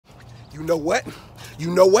You know what? You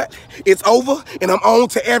know what? It's over, and I'm on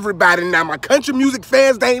to everybody now. My country music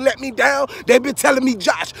fans, they ain't let me down. They've been telling me,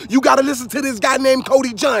 Josh, you gotta listen to this guy named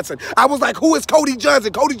Cody Johnson. I was like, who is Cody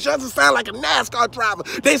Johnson? Cody Johnson sound like a NASCAR driver.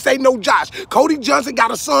 They say, no, Josh. Cody Johnson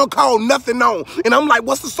got a song called Nothing On. And I'm like,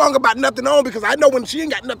 what's the song about nothing on? Because I know when she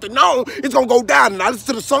ain't got nothing on, it's gonna go down. And I listen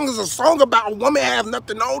to the song as a song about a woman have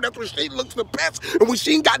nothing on. That's when she looks the best. And when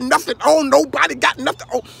she ain't got nothing on, nobody got nothing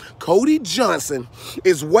on. Cody Johnson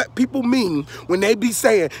is what people mean when they be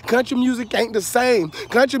saying country music ain't the same.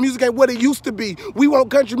 Country music ain't what it used to be. We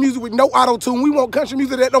want country music with no auto-tune. We want country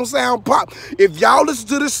music that don't sound pop. If y'all listen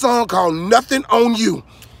to this song called Nothing On You,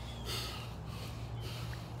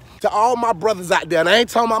 to all my brothers out there, and I ain't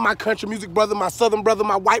talking about my country music brother, my southern brother,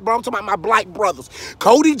 my white brother, I'm talking about my black brothers.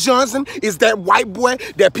 Cody Johnson is that white boy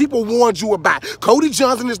that people warned you about. Cody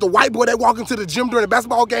Johnson is the white boy that walk into the gym during a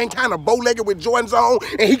basketball game kind of bow-legged with Jordans on,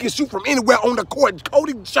 and he can shoot from anywhere on the court.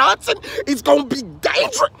 Cody Johnson is gonna be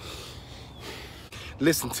dangerous.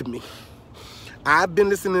 Listen to me. I've been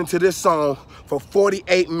listening to this song for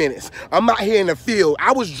 48 minutes. I'm out here in the field.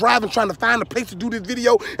 I was driving trying to find a place to do this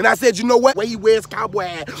video, and I said, you know what? The way he wears cowboy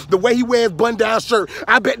hat, the way he wears button-down shirt,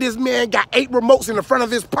 I bet this man got 8 remotes in the front of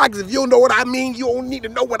his pockets. If you don't know what I mean, you don't need to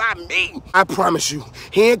know what I mean. I promise you,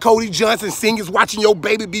 hearing Cody Johnson sing is watching your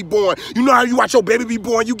baby be born. You know how you watch your baby be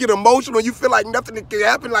born, you get emotional, you feel like nothing can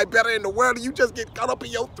happen like better in the world, and you just get caught up in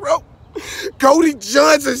your throat. Cody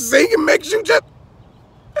Johnson singing makes you just...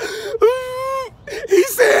 He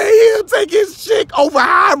said he'll take his chick over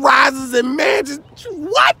high rises and mansions.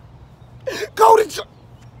 What? Cody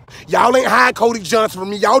Y'all ain't hired Cody Johnson from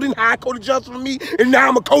me. Y'all didn't hire Cody Johnson from me, and now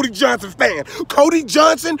I'm a Cody Johnson fan. Cody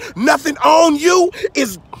Johnson, Nothing On You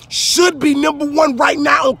should be #1 right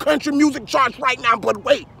now on country music charts right now. But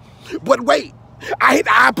wait. I hit the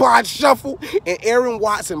iPod shuffle and Aaron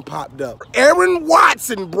Watson popped up. Aaron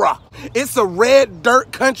Watson, bruh. It's a red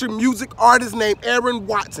dirt country music artist named Aaron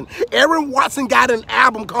Watson. Aaron Watson got an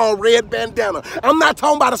album called Red Bandana. I'm not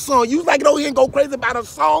talking about a song. You like go here and go crazy about a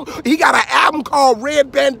song. He got an album called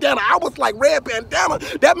Red Bandana. I was like, Red Bandana?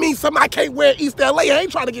 That means something I can't wear in East LA. I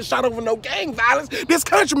ain't trying to get shot over no gang violence. This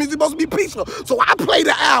country music supposed to be peaceful. So I play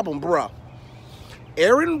the album, bruh.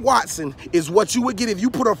 Aaron Watson is what you would get if you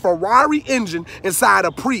put a Ferrari engine inside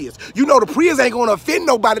a Prius. You know the Prius ain't gonna offend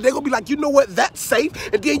nobody. They're gonna be like, you know what, that's safe.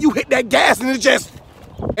 And then you hit that gas and it just...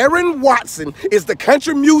 Aaron Watson is the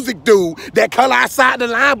country music dude that color outside the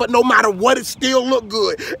line, but no matter what, it still look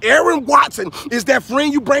good. Aaron Watson is that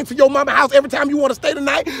friend you bring to your mama's house every time you want to stay the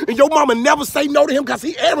night, and your mama never say no to him because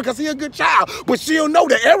he Aaron, because he a good child. But she don't know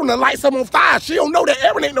that Aaron will light something on fire. She don't know that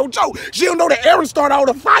Aaron ain't no joke. She don't know that Aaron start all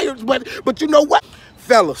the fires. But you know what?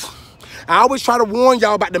 Fellas, I always try to warn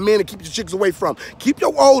y'all about the men to keep your chicks away from. Keep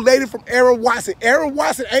your old lady from Aaron Watson. Aaron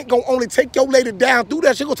Watson ain't gonna only take your lady down through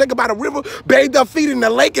that. She gonna take her by the river, bathe her feet in the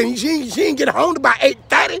lake, and she ain't get home about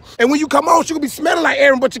 8:30. And when you come home, she gonna be smelling like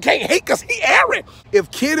Aaron, but you can't hate because he Aaron.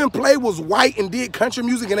 If Kid and Play was white and did country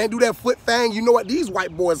music and ain't do that foot thing, you know what? These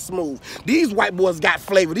white boys smooth. These white boys got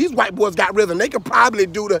flavor. These white boys got rhythm. They could probably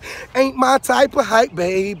do the ain't my type of hype,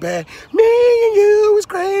 baby. Me and you is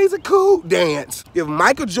crazy cool dance. If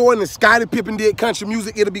Michael Jordan and Scottie Pippen did country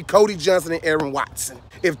music, it'll be Cody Johnson and Aaron Watson.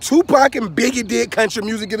 If Tupac and Biggie did country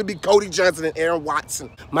music, it'll be Cody Johnson and Aaron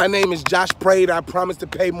Watson. My name is Josh Prade. I promise to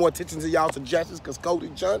pay more attention to y'all suggestions because Cody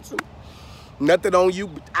Johnson, Nothing On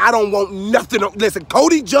You. I don't want nothing on. Listen,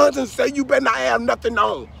 Cody Johnson say you better not have nothing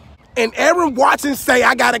on. And Aaron Watson say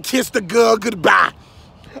I gotta kiss the girl goodbye.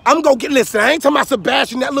 I'm gonna get, listen, I ain't talking about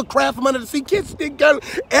Sebastian, that little crab from under the sea. Kiss the girl.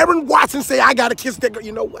 Aaron Watson say I gotta kiss that girl.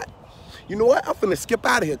 You know what? I'm finna skip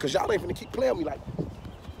out of here because y'all ain't finna keep playing me like that.